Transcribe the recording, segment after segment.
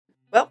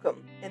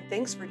Welcome, and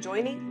thanks for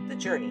joining The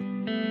Journey.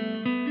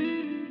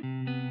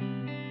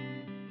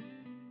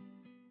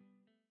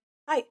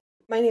 Hi,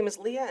 my name is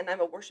Leah, and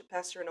I'm a worship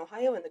pastor in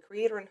Ohio and the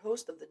creator and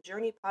host of the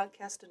Journey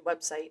podcast and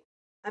website.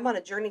 I'm on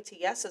a journey to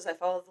yes as I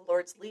follow the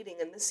Lord's leading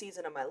in this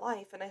season of my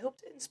life, and I hope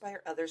to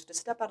inspire others to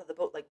step out of the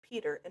boat like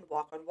Peter and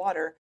walk on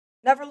water,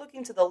 never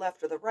looking to the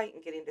left or the right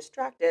and getting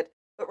distracted,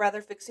 but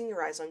rather fixing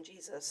your eyes on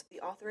Jesus, the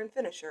author and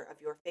finisher of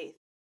your faith.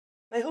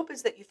 My hope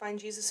is that you find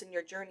Jesus in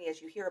your journey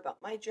as you hear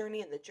about my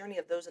journey and the journey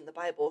of those in the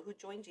Bible who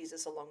joined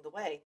Jesus along the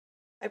way.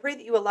 I pray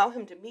that you allow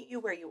him to meet you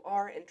where you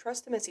are and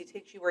trust him as he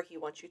takes you where he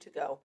wants you to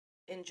go.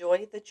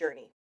 Enjoy the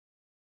journey.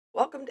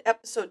 Welcome to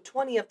episode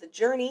 20 of The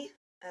Journey.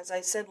 As I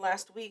said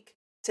last week,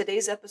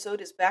 today's episode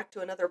is back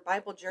to another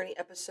Bible Journey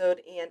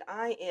episode, and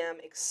I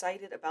am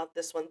excited about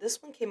this one.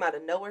 This one came out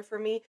of nowhere for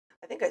me.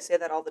 I think I say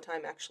that all the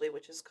time, actually,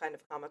 which is kind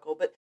of comical.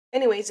 But,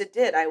 anyways, it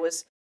did. I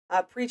was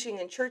preaching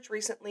in church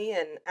recently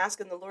and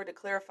asking the Lord to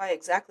clarify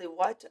exactly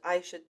what I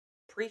should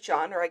preach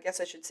on, or I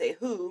guess I should say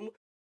whom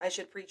I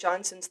should preach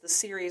on, since the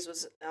series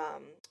was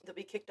that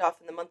we kicked off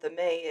in the month of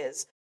May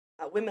is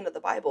Women of the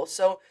Bible.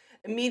 So,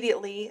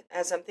 immediately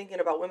as I'm thinking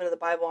about women of the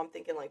Bible, I'm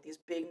thinking like these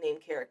big name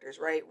characters,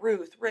 right?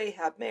 Ruth,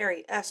 Rahab,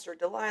 Mary, Esther,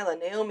 Delilah,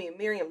 Naomi,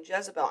 Miriam,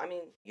 Jezebel. I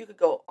mean, you could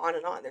go on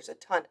and on. There's a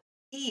ton.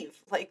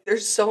 Eve, like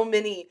there's so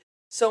many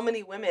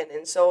women.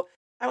 And so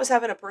I was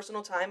having a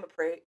personal time of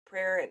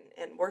prayer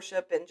and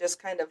worship and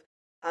just kind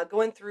of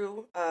going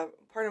through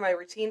part of my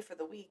routine for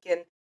the week.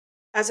 And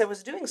as I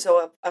was doing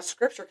so, a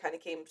scripture kind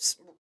of came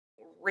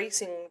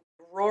racing,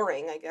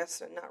 roaring, I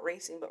guess, not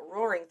racing, but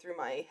roaring through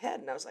my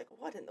head. And I was like,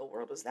 what in the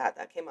world was that?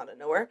 That came out of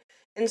nowhere.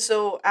 And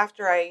so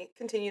after I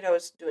continued, I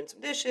was doing some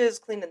dishes,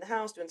 cleaning the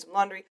house, doing some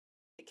laundry.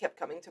 It kept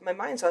coming to my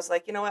mind. So I was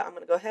like, you know what? I'm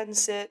going to go ahead and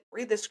sit,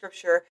 read this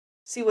scripture,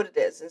 see what it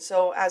is. And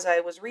so as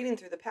I was reading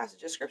through the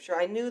passage of scripture,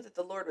 I knew that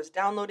the Lord was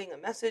downloading a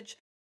message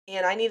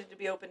and I needed to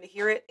be open to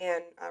hear it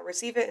and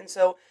receive it. And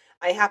so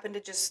I happened to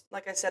just,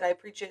 like I said, I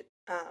preached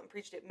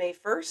it May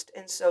 1st.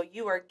 And so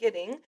you are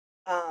getting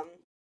um,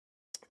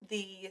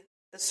 the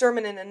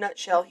sermon in a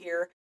nutshell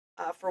here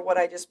for what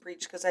I just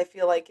preached, because I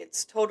feel like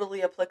it's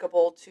totally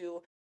applicable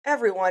to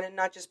everyone and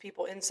not just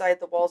people inside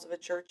the walls of a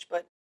church,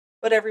 but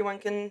everyone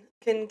can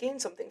gain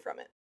something from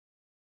it.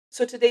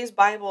 So today's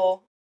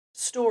Bible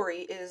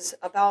story is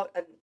about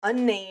an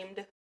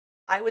unnamed,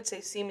 I would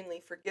say seemingly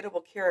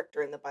forgettable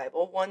character in the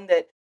Bible, one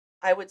that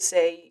I would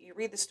say you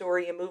read the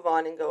story and move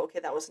on and go, okay,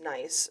 that was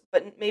nice,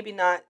 but maybe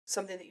not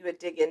something that you would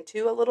dig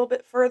into a little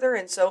bit further.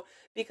 And so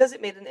because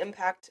it made an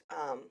impact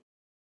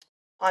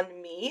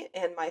on me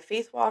and my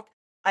faith walk,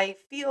 I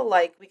feel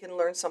like we can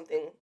learn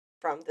something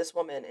from this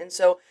woman. And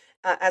so,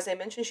 as I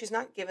mentioned, she's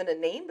not given a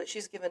name, but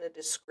she's given a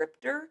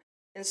descriptor.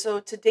 And so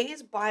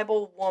today's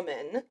Bible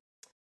woman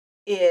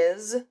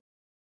is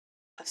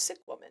a sick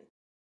woman.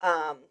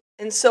 Um,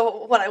 and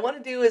so what I want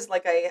to do is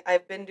like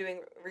I've been doing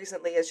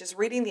recently is just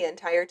reading the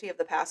entirety of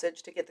the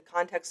passage to get the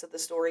context of the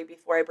story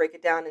before I break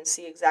it down and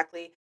see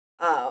exactly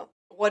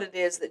what it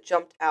is that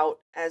jumped out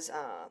as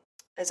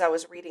I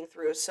was reading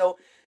through. So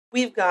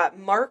we've got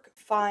Mark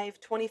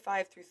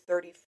 5:25 through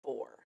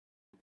 34.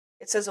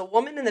 It says, a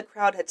woman in the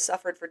crowd had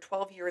suffered for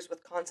 12 years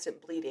with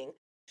constant bleeding.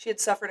 She had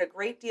suffered a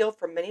great deal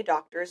from many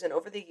doctors, and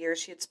over the years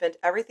she had spent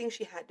everything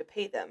she had to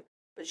pay them,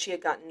 but she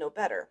had gotten no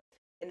better.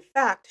 In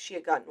fact, she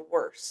had gotten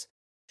worse.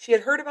 She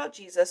had heard about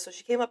Jesus, so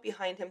she came up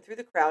behind him through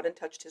the crowd and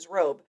touched his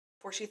robe,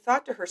 for she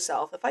thought to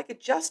herself, if I could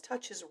just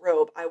touch his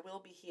robe, I will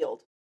be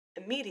healed.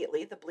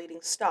 Immediately the bleeding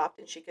stopped,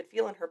 and she could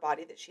feel in her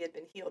body that she had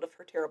been healed of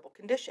her terrible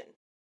condition.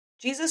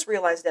 Jesus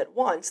realized at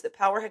once that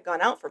power had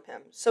gone out from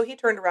him, so he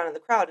turned around in the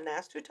crowd and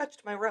asked, who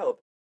touched my robe?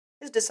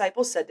 His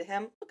disciples said to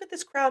him, look at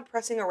this crowd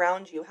pressing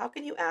around you. How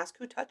can you ask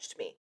who touched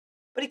me?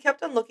 But he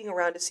kept on looking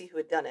around to see who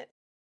had done it.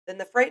 Then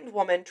the frightened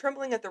woman,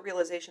 trembling at the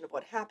realization of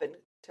what happened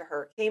to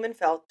her, came and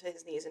fell to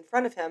his knees in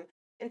front of him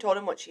and told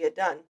him what she had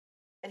done.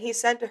 And he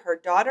said to her,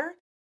 daughter,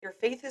 your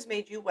faith has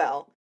made you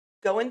well.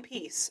 Go in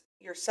peace.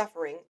 Your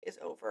suffering is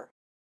over.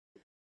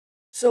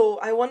 So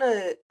I want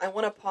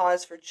to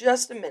pause for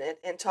just a minute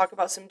and talk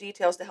about some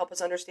details to help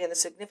us understand the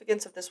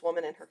significance of this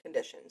woman and her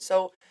condition.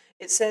 So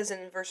it says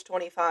in verse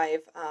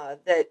 25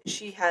 that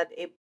she had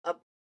a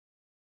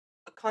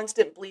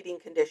constant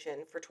bleeding condition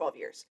for 12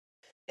 years.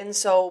 And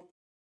so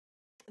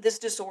this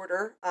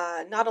disorder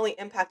not only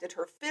impacted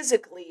her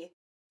physically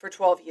for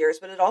 12 years,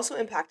 but it also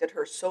impacted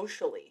her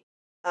socially.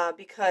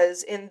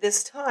 Because in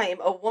this time,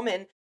 a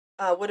woman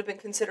would have been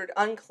considered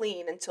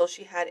unclean until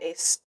she had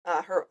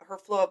her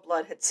flow of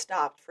blood had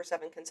stopped for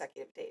 7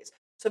 consecutive days.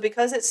 So,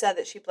 because it said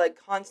that she bled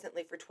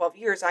constantly for 12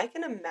 years, I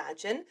can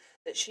imagine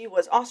that she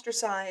was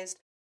ostracized.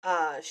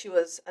 She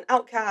was an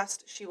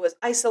outcast. She was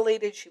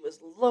isolated. She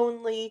was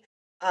lonely.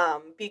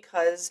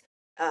 Because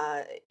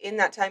in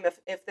that time,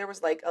 if there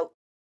was like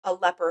a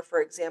leper,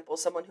 for example,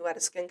 someone who had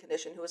a skin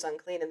condition who was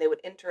unclean, and they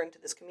would enter into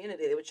this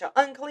community, they would shout,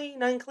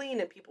 unclean, unclean,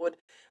 and people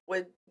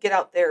would get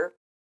out their,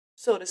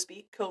 so to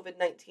speak,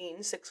 COVID-19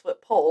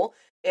 6-foot pole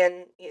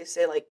and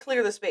say, like,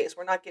 clear the space.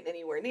 We're not getting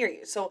anywhere near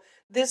you. So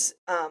this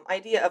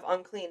idea of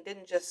unclean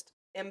didn't just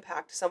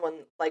impact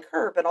someone like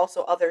her, but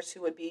also others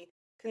who would be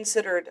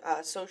considered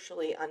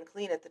socially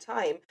unclean at the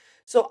time.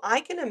 So I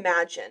can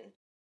imagine,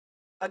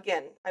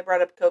 again, I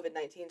brought up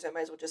COVID-19, so I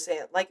might as well just say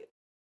it. Like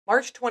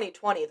March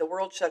 2020, the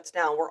world shuts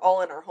down. We're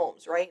all in our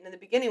homes, right? And in the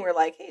beginning, we're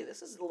like, hey,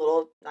 this is a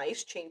little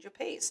nice change of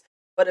pace.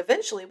 But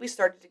eventually, we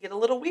started to get a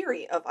little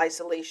weary of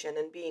isolation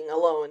and being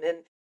alone and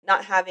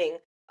not having,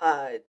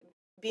 uh,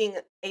 being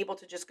able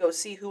to just go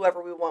see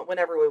whoever we want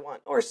whenever we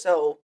want. Or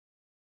so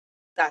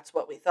that's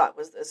what we thought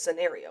was the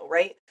scenario,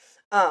 right?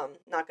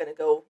 Not going to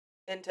go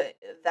into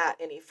that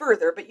any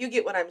further, but you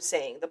get what I'm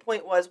saying. The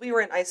point was we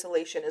were in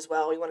isolation as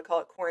well. We want to call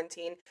it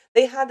quarantine.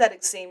 They had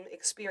that same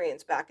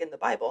experience back in the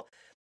Bible.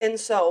 And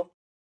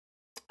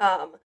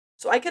um,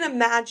 so I can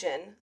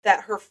imagine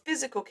that her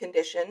physical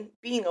condition,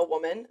 being a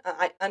woman,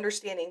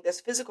 understanding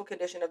this physical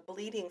condition of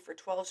bleeding for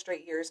 12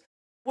 straight years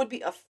would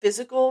be a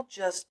physical,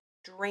 just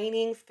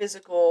draining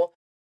physical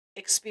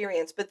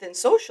experience. But then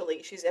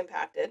socially, she's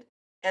impacted.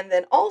 And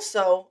then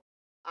also,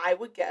 I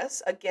would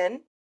guess,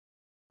 again,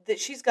 that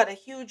she's got a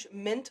huge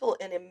mental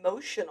and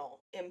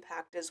emotional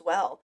impact as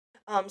well.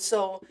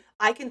 So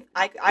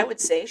I would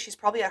say she's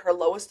probably at her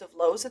lowest of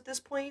lows at this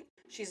point.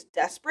 She's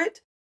desperate.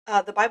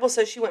 The Bible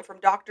says she went from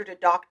doctor to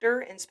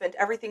doctor and spent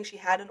everything she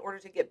had in order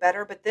to get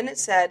better. But then it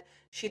said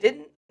she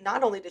didn't.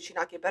 Not only did she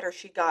not get better,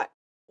 she got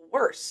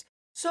worse.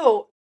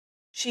 So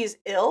she's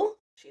ill.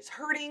 She's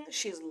hurting,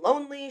 she's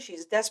lonely,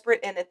 she's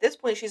desperate, and at this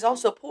point, she's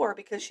also poor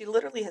because she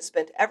literally has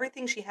spent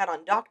everything she had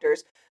on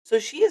doctors. So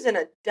she is in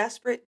a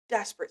desperate,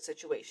 desperate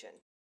situation.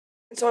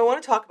 And so I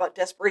want to talk about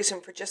desperation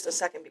for just a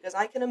second because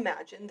I can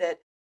imagine that,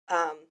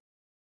 um,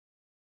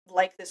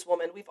 like this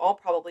woman, we've all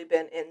probably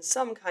been in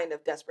some kind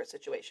of desperate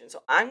situation.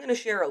 So I'm going to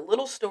share a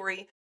little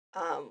story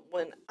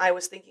when I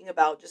was thinking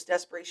about just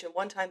desperation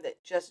one time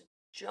that just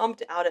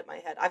jumped out at my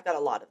head. I've got a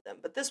lot of them,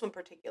 but this one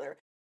particular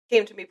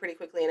came to me pretty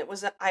quickly, and it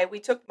was I we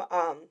took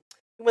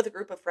with a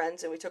group of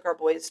friends, and we took our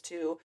boys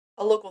to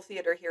a local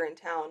theater here in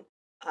town,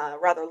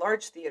 rather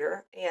large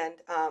theater, and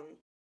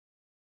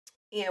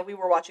we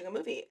were watching a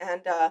movie,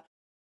 and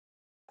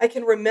I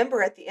can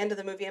remember at the end of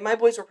the movie, and my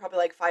boys were probably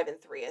like 5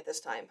 and 3 at this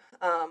time.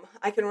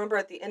 I can remember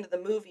at the end of the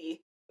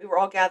movie, we were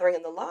all gathering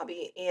in the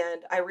lobby,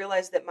 and I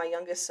realized that my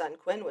youngest son,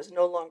 Quinn, was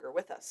no longer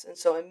with us. And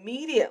so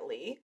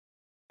immediately,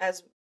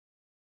 as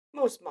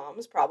most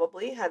moms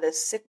probably had a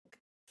sick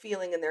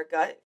feeling in their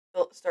gut,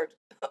 start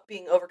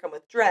being overcome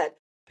with dread,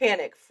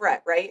 panic,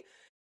 fret, right?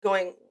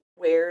 Going,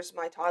 where's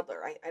my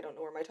toddler? I don't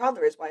know where my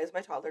toddler is. Why is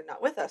my toddler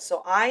not with us?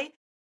 So I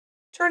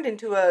turned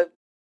into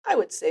I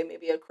would say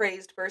maybe a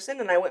crazed person,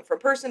 and I went from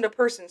person to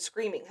person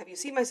screaming, have you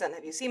seen my son?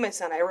 Have you seen my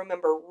son? I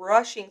remember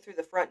rushing through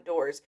the front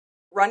doors,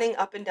 running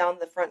up and down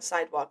the front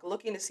sidewalk,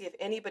 looking to see if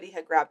anybody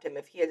had grabbed him,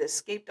 if he had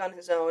escaped on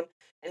his own,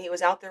 and he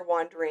was out there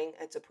wandering.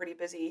 It's a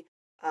pretty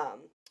um,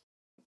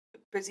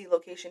 busy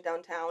location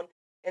downtown.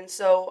 And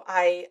so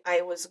I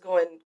was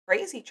going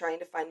crazy trying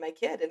to find my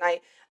kid, and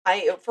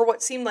I for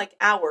what seemed like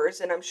hours,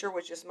 and I'm sure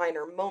was just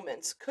minor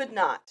moments, could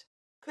not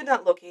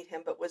locate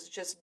him, but was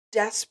just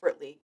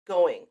desperately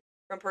going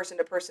from person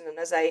to person. And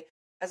as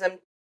I'm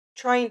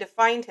trying to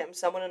find him,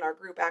 someone in our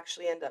group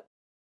actually ended up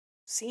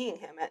seeing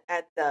him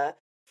at the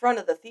front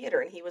of the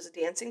theater, and he was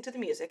dancing to the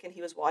music, and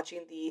he was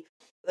watching the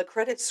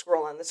credits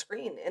scroll on the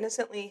screen,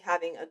 innocently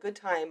having a good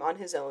time on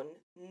his own.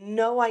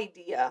 No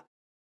idea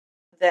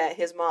that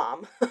his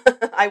mom,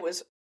 I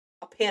was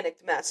a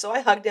panicked mess. So I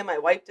hugged him, I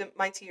wiped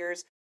my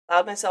tears,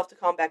 allowed myself to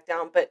calm back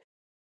down. But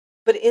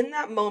in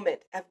that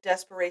moment of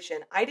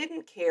desperation, I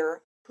didn't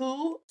care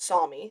who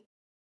saw me,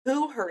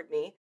 who heard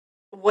me,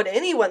 what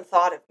anyone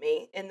thought of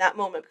me in that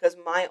moment, because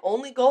my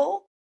only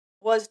goal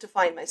was to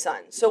find my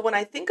son. So when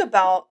I think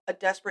about a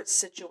desperate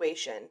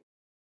situation,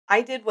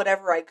 I did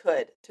whatever I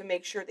could to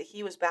make sure that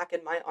he was back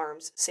in my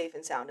arms safe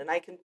and sound. And I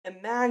can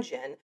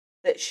imagine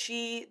that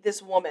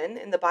this woman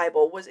in the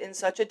Bible, was in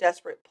such a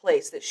desperate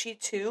place that she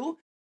too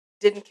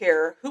didn't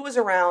care who was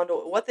around,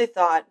 what they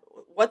thought,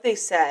 what they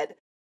said,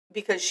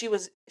 because she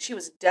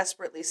was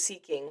desperately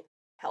seeking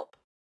help.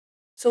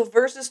 So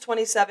verses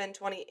 27,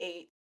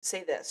 28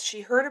 say this.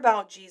 She heard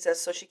about Jesus,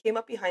 so she came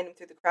up behind him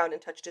through the crowd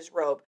and touched his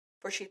robe.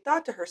 For she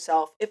thought to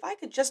herself, if I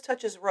could just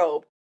touch his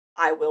robe,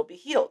 I will be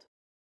healed.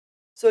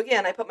 So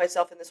again, I put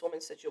myself in this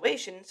woman's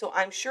situation, so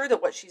I'm sure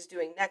that what she's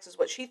doing next is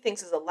what she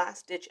thinks is a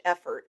last ditch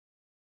effort,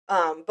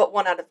 but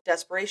one out of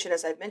desperation,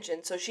 as I've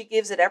mentioned. So she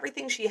gives it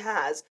everything she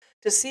has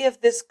to see if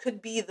this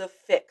could be the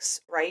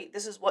fix, right?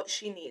 This is what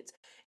she needs.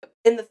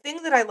 And the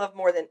thing that I love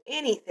more than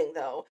anything,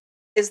 though,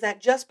 is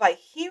that just by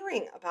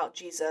hearing about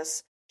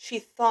Jesus, she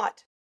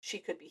thought she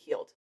could be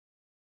healed.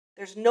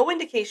 There's no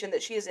indication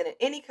that she is in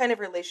any kind of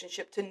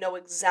relationship to know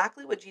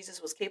exactly what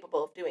Jesus was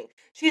capable of doing.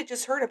 She had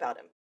just heard about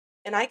him.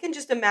 And I can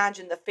just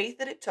imagine the faith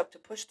that it took to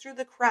push through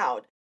the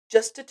crowd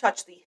just to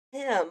touch the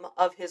hem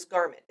of his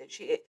garment. And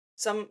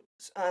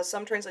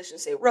some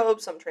translations say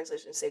robe, some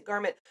translations say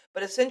garment,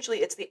 but essentially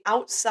it's the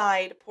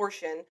outside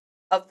portion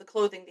of the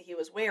clothing that he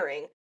was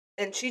wearing,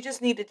 and she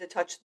just needed to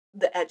touch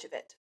the edge of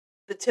it,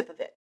 the tip of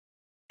it.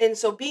 And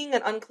so being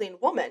an unclean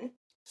woman,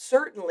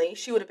 certainly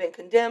she would have been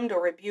condemned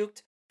or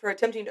rebuked for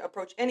attempting to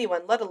approach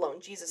anyone, let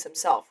alone Jesus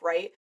himself,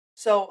 right?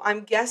 So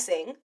I'm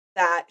guessing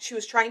that she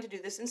was trying to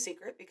do this in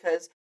secret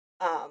because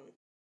um,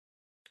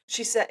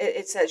 she said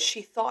it says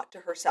she thought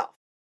to herself.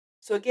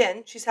 So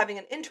again, she's having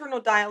an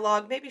internal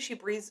dialogue. Maybe she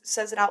breathes,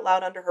 says it out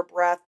loud under her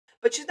breath,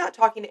 but she's not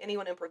talking to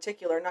anyone in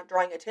particular, not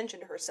drawing attention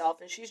to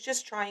herself, and she's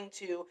just trying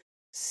to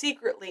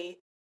secretly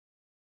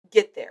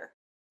get there.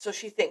 So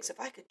she thinks, if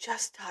I could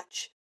just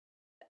touch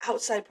the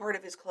outside part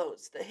of his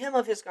clothes, the hem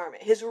of his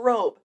garment, his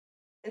robe.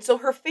 And so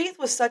her faith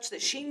was such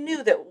that she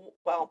knew that,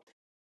 well,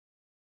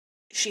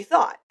 she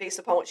thought, based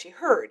upon what she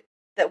heard,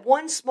 that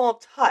one small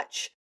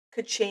touch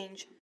could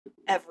change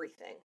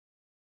everything.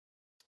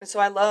 And so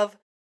I love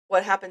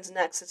what happens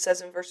next. It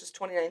says in verses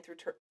 29 through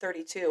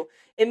 32,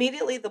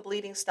 immediately the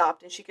bleeding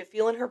stopped, and she could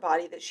feel in her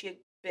body that she had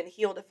been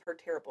healed of her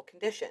terrible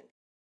condition.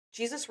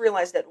 Jesus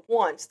realized at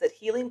once that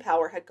healing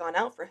power had gone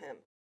out for him.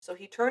 So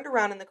he turned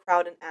around in the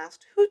crowd and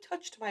asked, "Who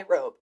touched my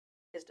robe?"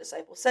 His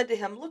disciples said to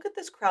him, "Look at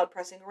this crowd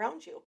pressing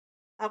around you.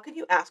 How can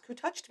you ask who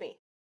touched me?"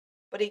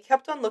 But he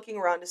kept on looking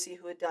around to see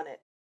who had done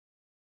it.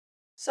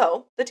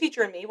 So, the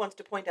teacher in me wants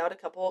to point out a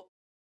couple,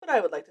 what I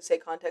would like to say,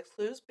 context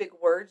clues, big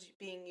words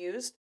being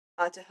used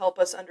to help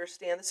us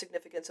understand the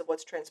significance of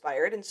what's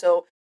transpired. And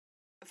so,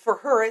 for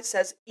her, it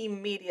says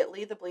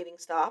immediately the bleeding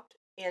stopped,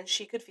 and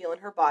she could feel in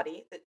her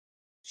body that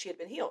she had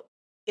been healed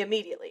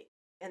immediately.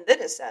 And then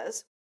it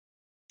says,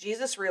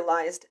 Jesus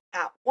realized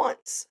at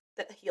once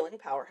that healing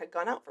power had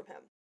gone out from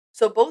him.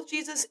 So, both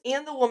Jesus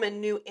and the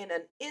woman knew in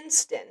an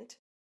instant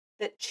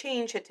that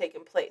change had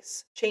taken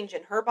place, change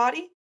in her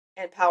body,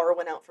 and power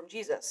went out from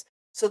Jesus.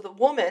 So the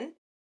woman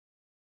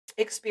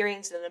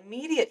experienced an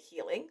immediate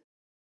healing.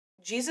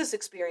 Jesus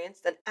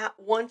experienced an at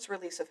once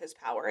release of his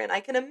power. And I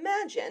can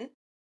imagine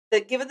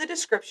that, given the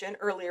description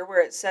earlier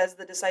where it says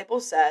the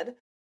disciples said,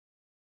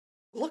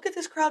 "Look at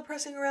this crowd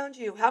pressing around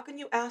you. How can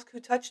you ask who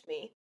touched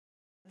me?"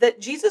 That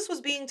Jesus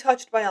was being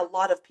touched by a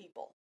lot of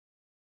people.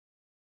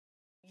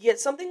 Yet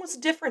something was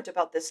different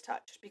about this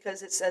touch,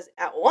 because it says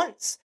at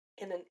once,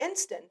 in an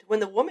instant, when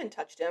the woman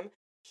touched him,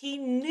 he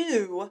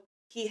knew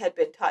he had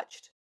been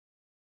touched.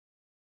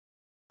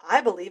 I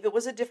believe it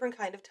was a different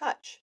kind of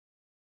touch.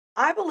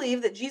 I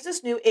believe that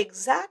Jesus knew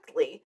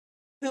exactly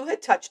who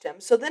had touched him.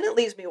 So then it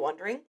leaves me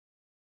wondering,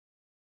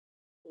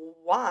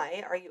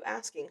 why are you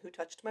asking who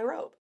touched my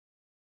robe?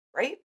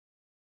 Right?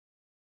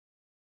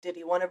 Did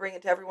he want to bring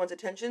it to everyone's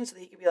attention so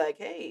that he could be like,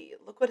 "Hey,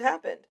 look what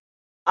happened"?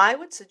 I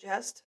would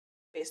suggest,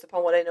 based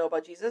upon what I know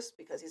about Jesus,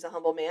 because he's a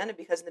humble man, and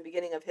because in the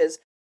beginning of his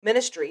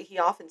ministry, he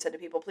often said to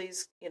people,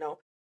 "Please,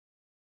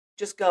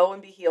 just go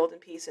and be healed in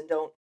peace, and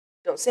don't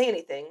say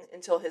anything,"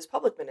 until his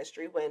public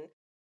ministry, when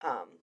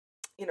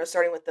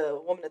starting with the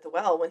woman at the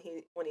well, when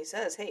he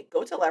says, "Hey,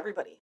 go tell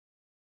everybody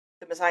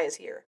the Messiah is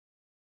here."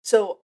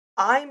 So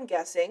I'm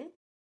guessing,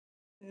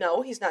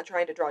 no, he's not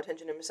trying to draw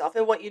attention to himself.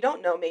 And what you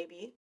don't know,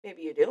 maybe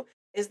you do,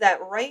 is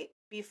that right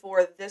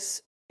before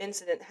this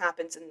incident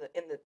happens in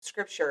the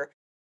scripture,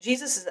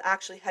 Jesus is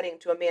actually heading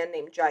to a man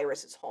named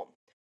Jairus' home.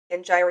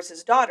 And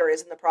Jairus' daughter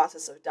is in the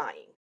process of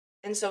dying.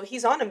 And so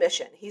he's on a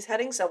mission. He's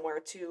heading somewhere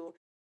to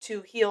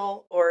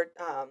heal, or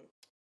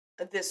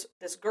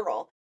this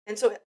girl. And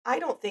so I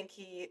don't think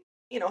he,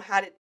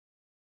 had it,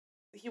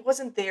 he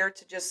wasn't there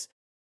to just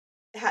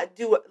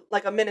do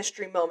like a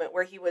ministry moment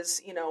where he was,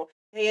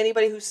 "Hey,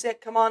 anybody who's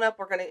sick, come on up.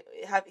 We're going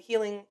to have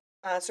healing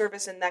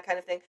service," and that kind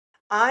of thing.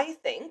 I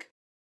think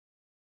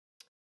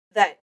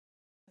that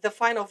the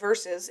final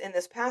verses in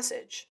this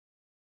passage,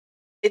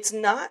 it's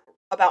not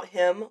about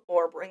him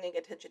or bringing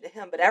attention to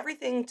him, but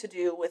everything to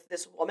do with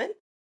this woman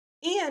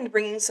and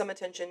bringing some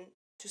attention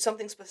to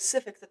something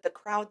specific that the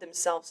crowd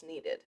themselves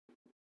needed.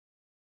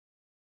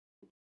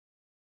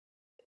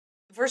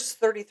 Verse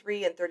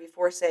 33 and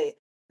 34 say,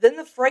 "Then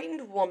the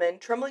frightened woman,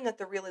 trembling at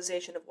the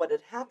realization of what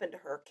had happened to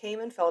her, came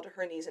and fell to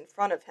her knees in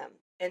front of him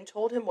and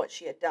told him what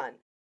she had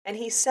done. And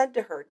he said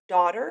to her,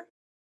 'Daughter,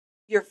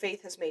 your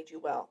faith has made you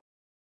well.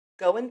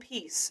 Go in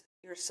peace.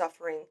 Your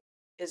suffering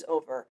is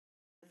over.'"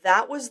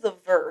 That was the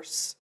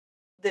verse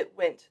that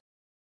went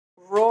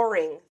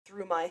roaring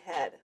through my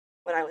head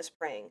when I was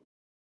praying.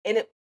 And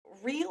it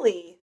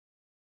really,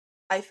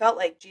 I felt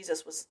like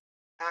Jesus was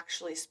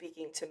actually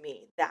speaking to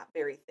me that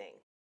very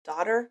thing.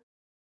 "Daughter,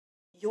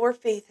 your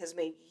faith has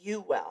made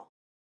you well.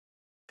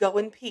 Go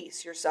in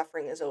peace. Your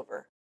suffering is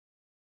over."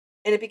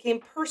 And it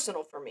became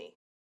personal for me.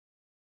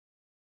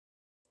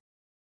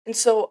 And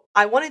so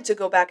I wanted to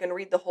go back and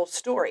read the whole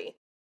story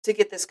to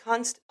get this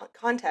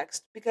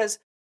context, because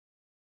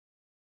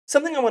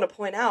something I want to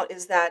point out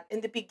is that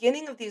in the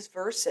beginning of these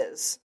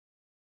verses,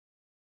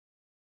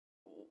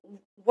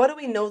 what do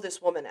we know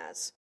this woman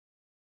as?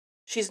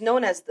 She's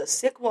known as the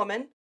sick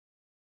woman,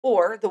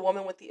 or the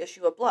woman with the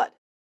issue of blood.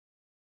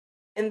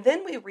 And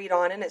then we read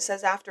on, and it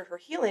says after her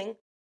healing,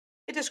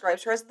 it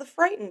describes her as the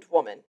frightened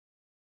woman.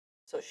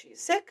 So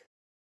she's sick,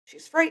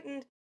 she's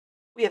frightened,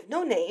 we have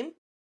no name,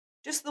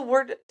 just the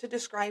word to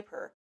describe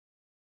her.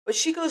 But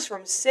she goes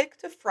from sick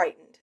to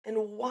frightened.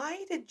 And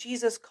why did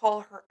Jesus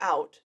call her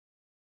out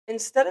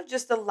instead of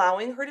just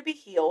allowing her to be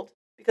healed?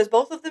 Because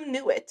both of them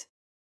knew it.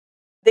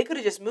 They could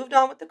have just moved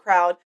on with the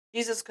crowd.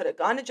 Jesus could have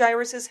gone to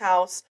Jairus'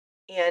 house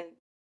and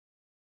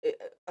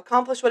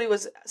accomplished what he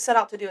was set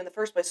out to do in the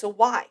first place. So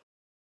why?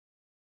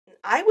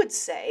 I would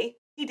say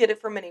he did it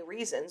for many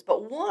reasons,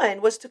 but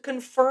one was to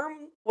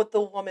confirm what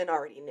the woman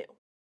already knew,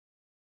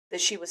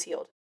 that she was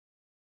healed.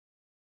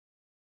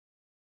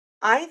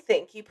 I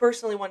think he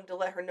personally wanted to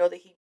let her know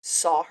that he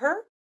saw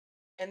her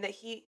and that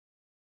he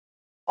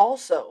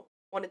also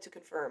wanted to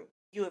confirm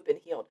you have been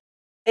healed.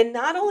 And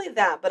not only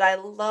that, but I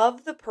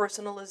love the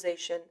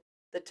personalization,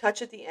 the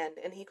touch at the end,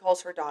 and he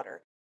calls her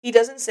daughter. He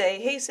doesn't say,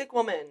 "Hey, sick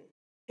woman,"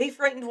 "Hey,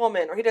 frightened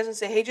woman," or he doesn't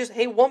say, "Hey, just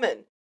hey,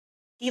 woman."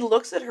 He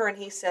looks at her and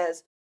he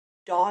says,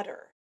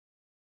 "Daughter."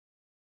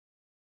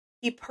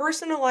 He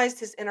personalized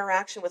his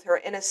interaction with her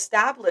and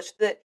established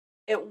that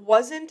it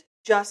wasn't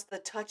just the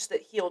touch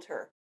that healed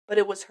her, but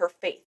it was her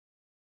faith.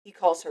 He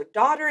calls her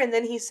daughter, and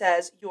then he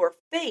says, "Your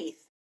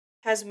faith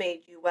has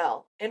made you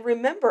well." And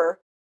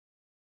remember,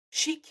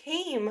 she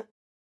came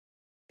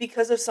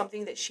because of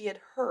something that she had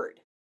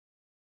heard.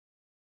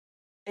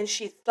 And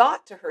she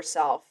thought to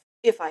herself,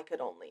 "If I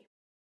could only."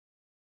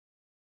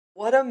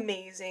 What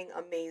amazing,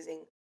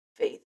 amazing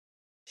faith.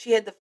 She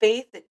had the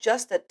faith that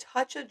just a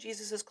touch of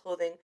Jesus'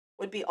 clothing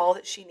would be all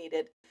that she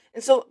needed.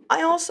 And so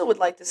I also would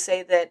like to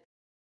say that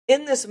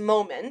in this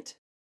moment,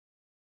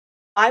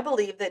 I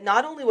believe that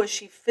not only was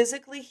she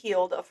physically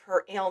healed of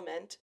her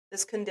ailment,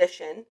 this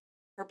condition,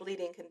 her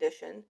bleeding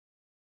condition,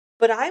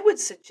 but I would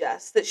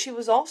suggest that she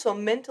was also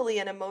mentally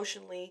and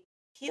emotionally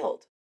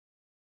healed.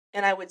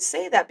 And I would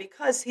say that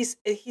because he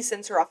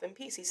sends her off in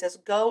peace. He says,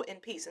 "Go in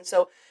peace." And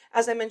so,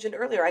 as I mentioned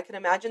earlier, I can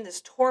imagine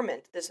this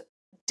torment, this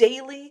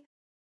daily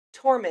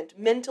torment,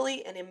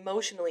 mentally and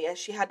emotionally, as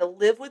she had to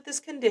live with this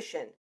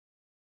condition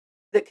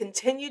that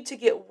continued to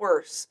get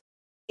worse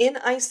in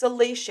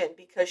isolation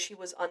because she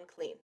was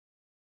unclean.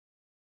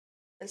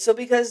 And so,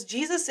 because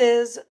Jesus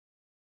is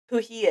who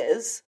he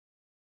is,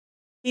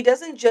 he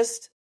doesn't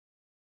just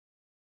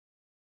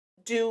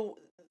do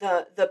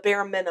the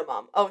bare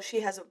minimum. Oh, she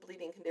has a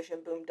bleeding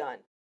condition, boom,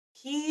 done.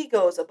 He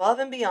goes above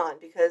and beyond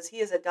because he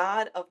is a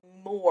God of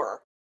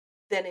more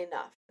than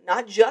enough.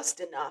 Not just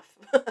enough,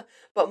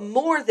 but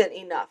more than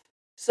enough.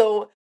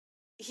 So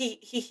he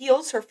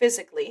heals her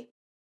physically,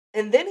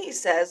 and then he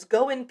says,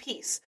 "Go in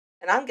peace."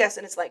 And I'm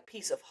guessing it's like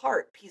peace of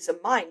heart, peace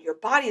of mind. Your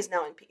body is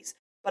now in peace.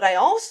 But I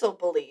also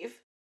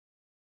believe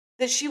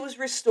that she was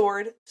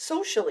restored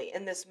socially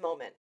in this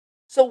moment.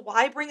 So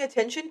why bring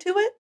attention to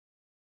it?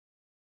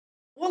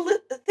 Well,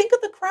 think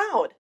of the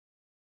crowd.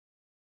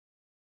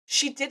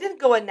 She didn't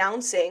go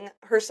announcing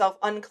herself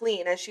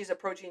unclean as she's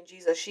approaching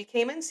Jesus. She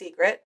came in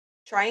secret,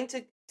 trying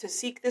to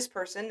seek this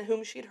person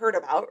whom she'd heard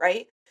about,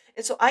 right?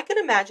 And so I can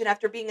imagine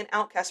after being an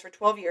outcast for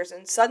 12 years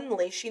and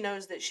suddenly she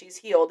knows that she's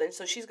healed and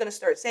so she's going to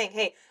start saying,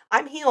 "Hey,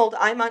 I'm healed.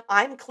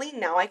 I'm clean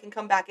now. I can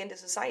come back into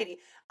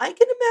society." I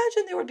can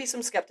imagine there would be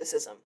some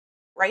skepticism,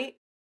 right?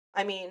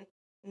 I mean,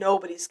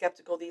 nobody's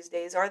skeptical these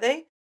days, are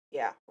they?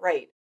 Yeah,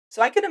 right.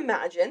 So I can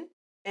imagine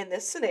in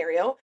this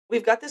scenario,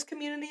 we've got this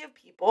community of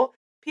people.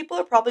 People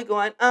are probably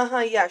going, "Uh-huh,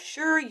 yeah,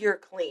 sure you're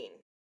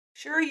clean.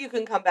 Sure you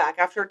can come back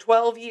after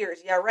 12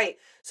 years. Yeah, right."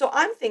 So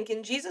I'm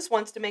thinking Jesus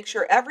wants to make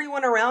sure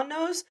everyone around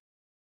knows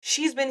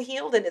she's been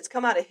healed and it's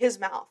come out of his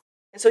mouth.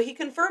 And so he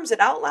confirms it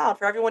out loud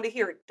for everyone to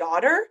hear.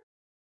 "Daughter,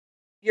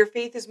 your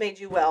faith has made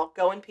you well.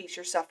 Go in peace.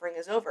 Your suffering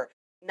is over."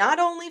 Not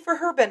only for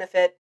her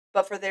benefit,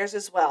 but for theirs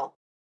as well.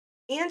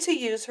 And to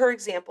use her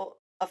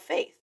example of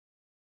faith.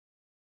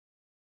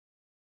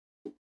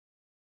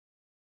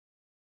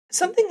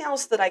 Something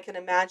else that I can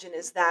imagine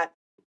is that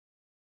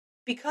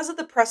because of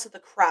the press of the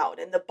crowd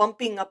and the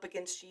bumping up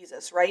against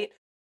Jesus, right?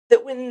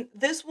 That when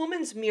this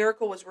woman's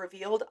miracle was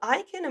revealed,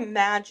 I can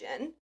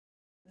imagine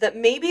that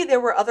maybe there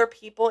were other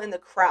people in the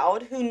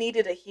crowd who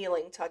needed a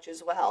healing touch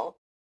as well,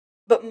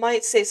 but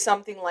might say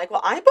something like,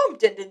 "Well, I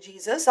bumped into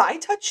Jesus, I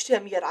touched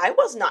him, yet I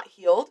was not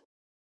healed."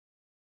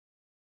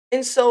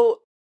 And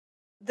so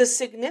the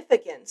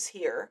significance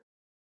here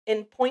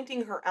in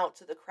pointing her out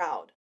to the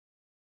crowd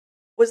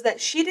was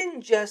that she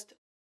didn't just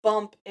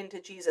bump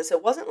into Jesus.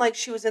 It wasn't like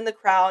she was in the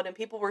crowd and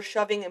people were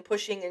shoving and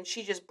pushing and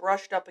she just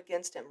brushed up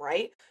against him,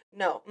 right?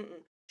 No,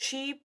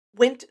 she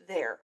went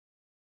there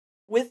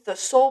with the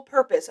sole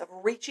purpose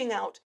of reaching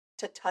out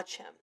to touch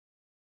him.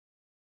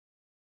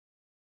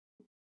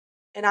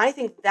 And I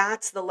think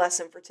that's the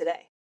lesson for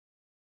today.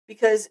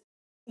 Because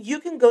you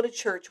can go to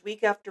church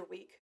week after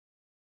week,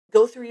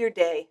 go through your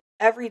day,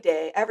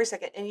 every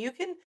second, and you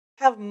can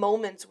have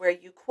moments where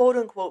you quote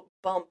unquote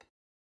bump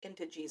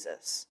into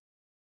Jesus.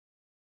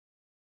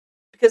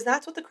 Because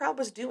that's what the crowd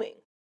was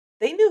doing.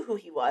 They knew who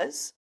he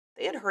was.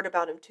 They had heard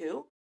about him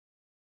too.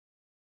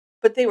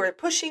 But they were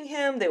pushing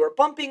him, they were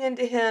bumping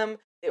into him,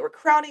 they were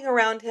crowding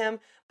around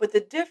him. But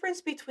the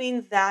difference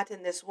between that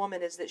and this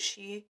woman is that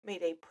she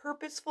made a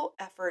purposeful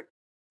effort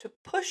to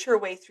push her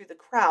way through the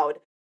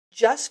crowd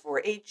just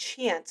for a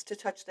chance to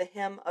touch the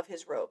hem of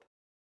his robe.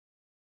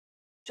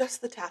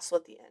 Just the tassel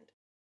at the end.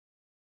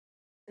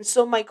 And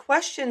so my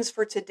questions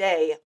for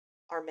today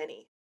are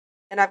many.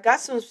 And I've got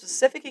some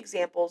specific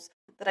examples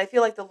that I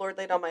feel like the Lord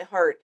laid on my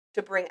heart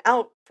to bring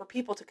out for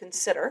people to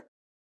consider.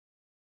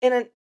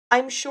 And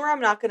I'm sure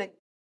I'm not going to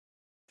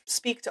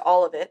speak to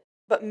all of it,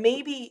 but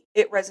maybe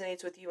it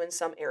resonates with you in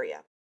some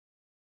area.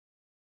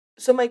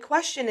 So, my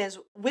question is,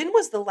 when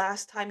was the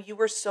last time you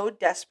were so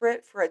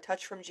desperate for a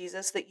touch from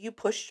Jesus that you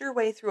pushed your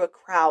way through a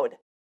crowd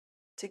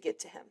to get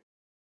to him?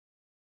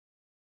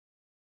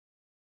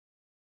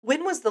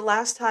 When was the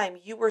last time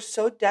you were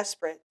so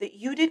desperate that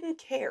you didn't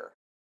care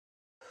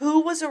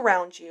who was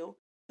around you,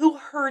 who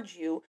heard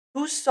you,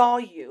 who saw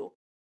you,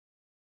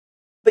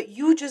 but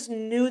you just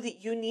knew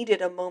that you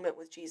needed a moment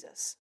with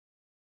Jesus?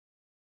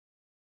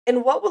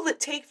 And what will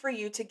it take for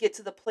you to get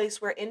to the place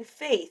where in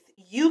faith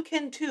you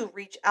can too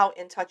reach out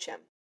and touch him?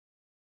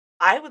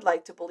 I would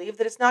like to believe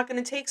that it's not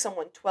going to take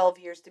someone 12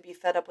 years to be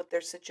fed up with their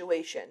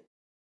situation,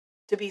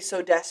 to be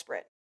so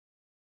desperate.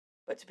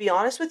 But to be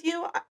honest with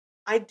you,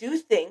 I do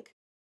think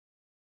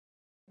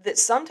that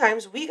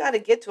sometimes we got to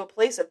get to a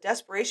place of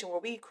desperation where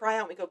we cry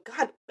out and we go,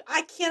 God,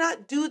 I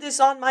cannot do this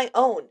on my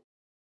own.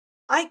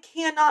 I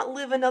cannot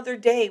live another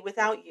day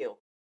without you.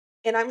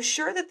 And I'm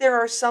sure that there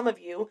are some of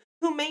you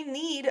who may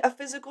need a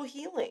physical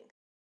healing.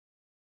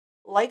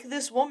 Like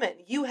this woman,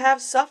 you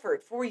have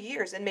suffered for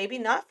years, and maybe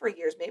not for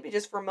years, maybe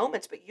just for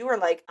moments, but you are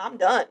like, I'm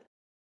done.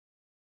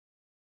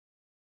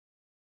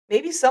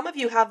 Maybe some of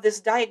you have this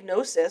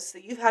diagnosis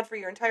that you've had for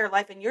your entire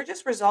life, and you're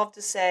just resolved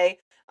to say,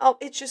 oh,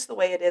 it's just the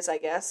way it is, I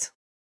guess.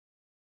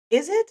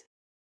 Is it?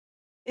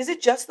 Is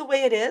it just the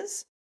way it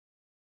is?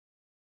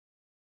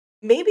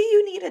 Maybe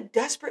you need a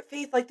desperate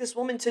faith like this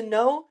woman to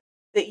know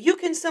that you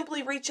can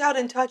simply reach out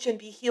and touch and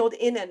be healed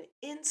in an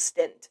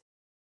instant.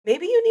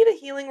 Maybe you need a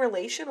healing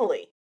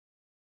relationally.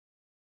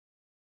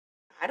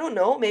 I don't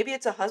know. Maybe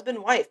it's a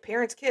husband, wife,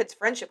 parents, kids,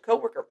 friendship,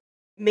 coworker.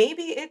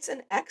 Maybe it's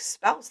an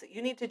ex-spouse that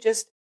you need to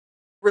just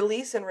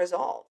release and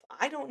resolve.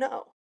 I don't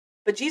know.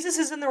 But Jesus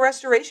is in the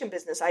restoration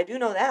business. I do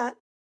know that.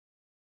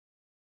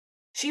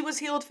 She was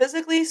healed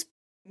physically,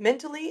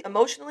 mentally,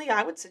 emotionally,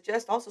 I would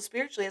suggest also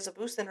spiritually as a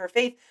boost in her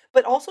faith,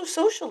 but also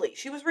socially.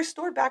 She was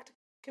restored back to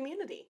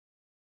community.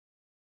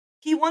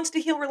 He wants to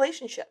heal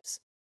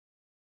relationships.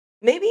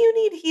 Maybe you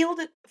need healed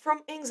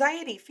from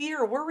anxiety,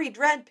 fear, worry,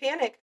 dread,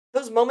 panic.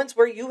 Those moments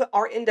where you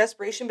are in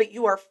desperation, but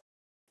you are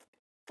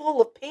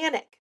full of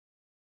panic.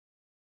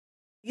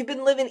 You've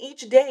been living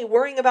each day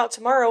worrying about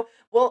tomorrow.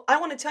 Well, I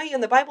want to tell you,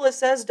 in the Bible it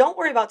says, don't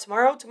worry about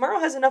tomorrow. Tomorrow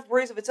has enough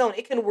worries of its own.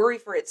 It can worry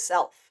for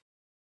itself.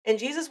 And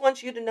Jesus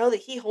wants you to know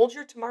that he holds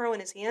your tomorrow in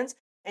his hands,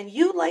 and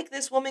you, like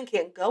this woman,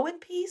 can go in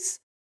peace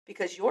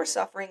because your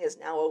suffering is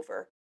now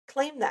over.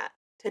 Claim that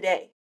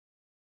today.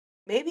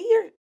 Maybe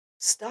you're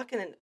stuck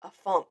in a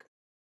funk.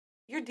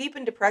 You're deep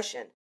in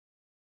depression.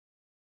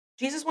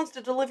 Jesus wants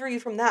to deliver you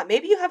from that.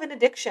 Maybe you have an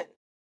addiction.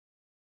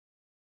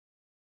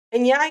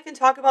 And yeah, I can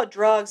talk about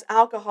drugs,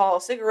 alcohol,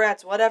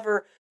 cigarettes,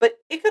 whatever, but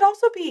it could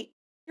also be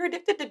you're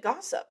addicted to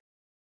gossip.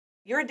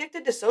 You're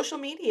addicted to social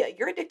media.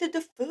 You're addicted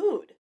to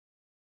food.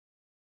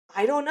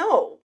 I don't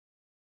know.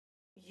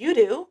 You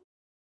do.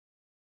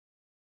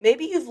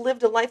 Maybe you've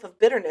lived a life of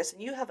bitterness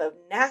and you have a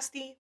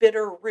nasty,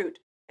 bitter root.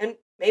 And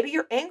maybe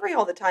you're angry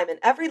all the time and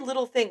every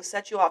little thing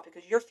sets you off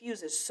because your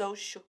fuse is so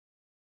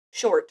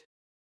short.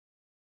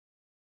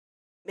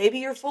 Maybe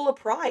you're full of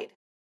pride.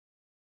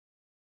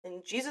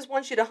 And Jesus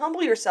wants you to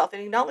humble yourself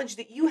and acknowledge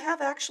that you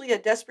have actually a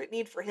desperate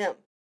need for him.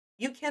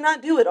 You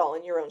cannot do it all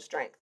in your own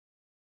strength.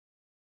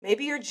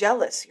 Maybe you're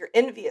jealous, you're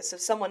envious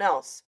of someone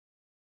else.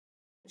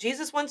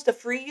 Jesus wants to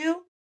free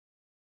you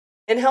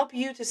and help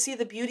you to see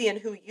the beauty in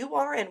who you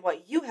are and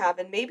what you have,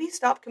 and maybe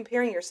stop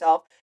comparing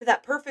yourself to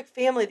that perfect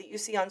family that you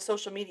see on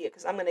social media,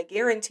 because I'm going to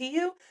guarantee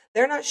you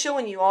they're not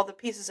showing you all the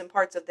pieces and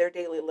parts of their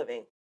daily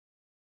living.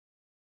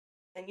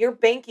 And you're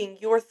banking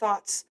your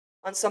thoughts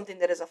on something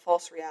that is a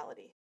false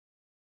reality.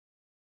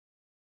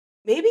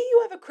 Maybe you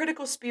have a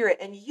critical spirit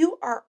and you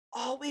are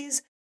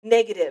always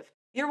negative.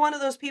 You're one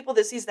of those people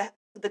that sees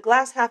the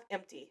glass half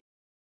empty.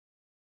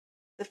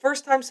 The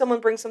first time someone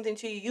brings something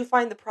to you, you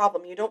find the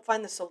problem. You don't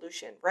find the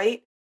solution,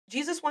 right?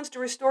 Jesus wants to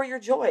restore your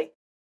joy.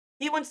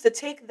 He wants to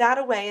take that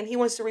away and he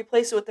wants to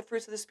replace it with the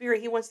fruits of the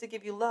Spirit. He wants to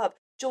give you love,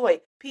 joy,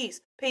 peace,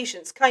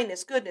 patience,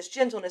 kindness, goodness,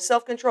 gentleness,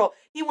 self-control.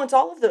 He wants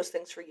all of those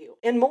things for you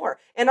and more.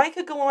 And I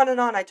could go on and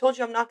on. I told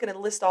you I'm not going to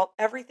list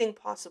everything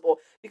possible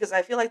because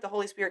I feel like the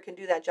Holy Spirit can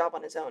do that job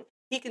on his own.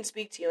 He can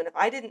speak to you. And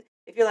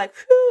if you're like,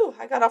 whew,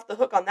 I got off the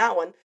hook on that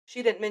one.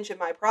 She didn't mention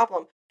my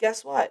problem.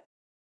 Guess what?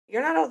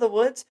 You're not out of the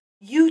woods.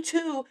 You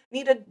too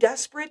need a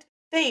desperate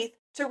faith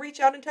to reach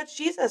out and touch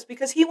Jesus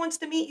because he wants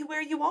to meet you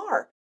where you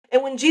are.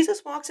 And when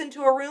Jesus walks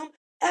into a room,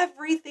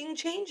 everything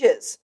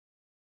changes.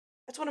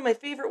 That's one of my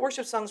favorite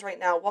worship songs right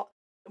now.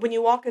 When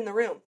you walk in the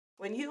room.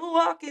 When you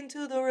walk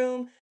into the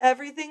room,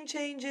 everything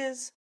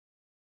changes.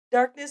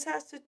 Darkness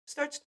has to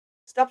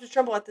stop to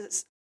tremble at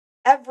this.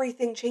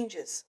 Everything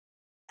changes.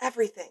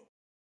 Everything.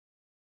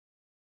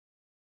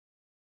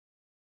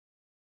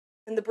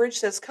 And the bridge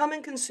says, come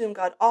and consume,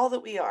 God, all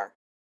that we are.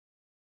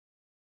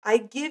 I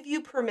give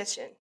you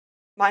permission.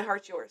 My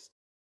heart's yours.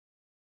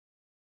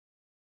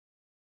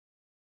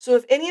 So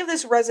if any of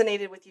this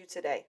resonated with you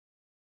today,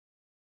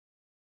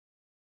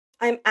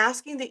 I'm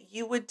asking that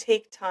you would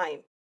take time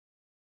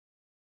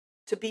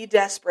to be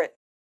desperate,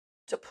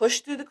 to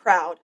push through the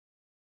crowd,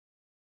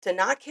 to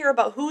not care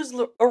about who's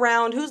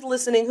around, who's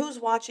listening, who's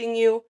watching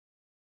you,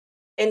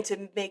 and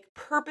to make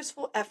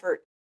purposeful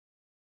effort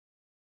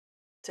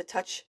to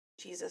touch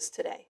Jesus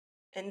today.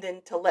 And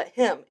then to let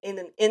him, in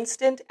an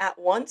instant, at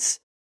once,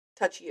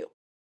 touch you.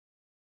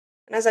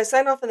 And as I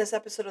sign off on this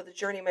episode of The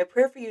Journey, my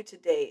prayer for you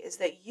today is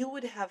that you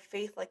would have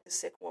faith like the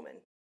sick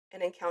woman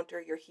and encounter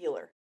your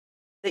healer.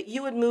 That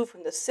you would move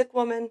from the sick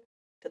woman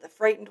to the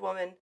frightened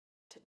woman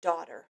to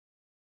daughter,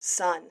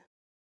 son.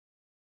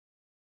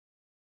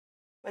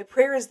 My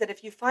prayer is that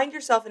if you find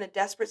yourself in a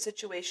desperate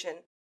situation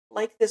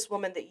like this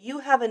woman, that you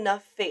have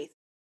enough faith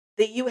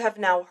that you have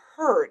now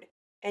heard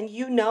and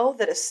you know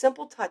that a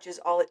simple touch is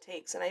all it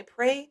takes. And I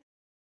pray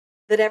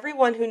that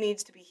everyone who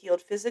needs to be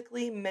healed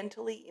physically,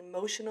 mentally,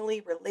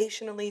 emotionally,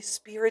 relationally,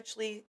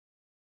 spiritually,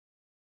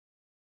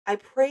 I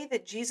pray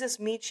that Jesus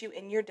meets you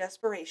in your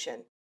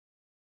desperation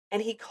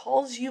and he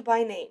calls you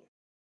by name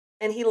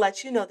and he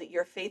lets you know that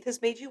your faith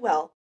has made you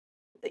well,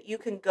 that you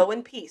can go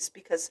in peace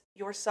because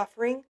your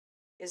suffering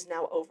is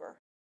now over.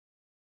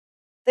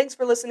 Thanks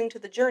for listening to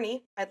The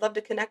Journey. I'd love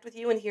to connect with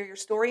you and hear your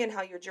story and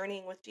how you're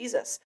journeying with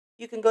Jesus.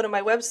 You can go to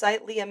my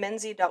website,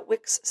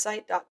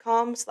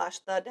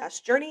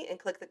 leahmenzie.wixsite.com/the-journey and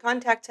click the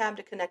contact tab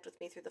to connect with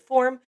me through the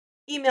form.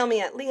 Email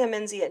me at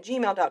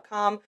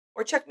leahmenzie@gmail.com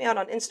or check me out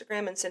on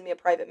Instagram and send me a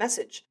private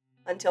message.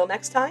 Until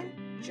next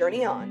time,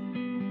 journey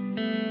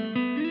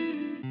on.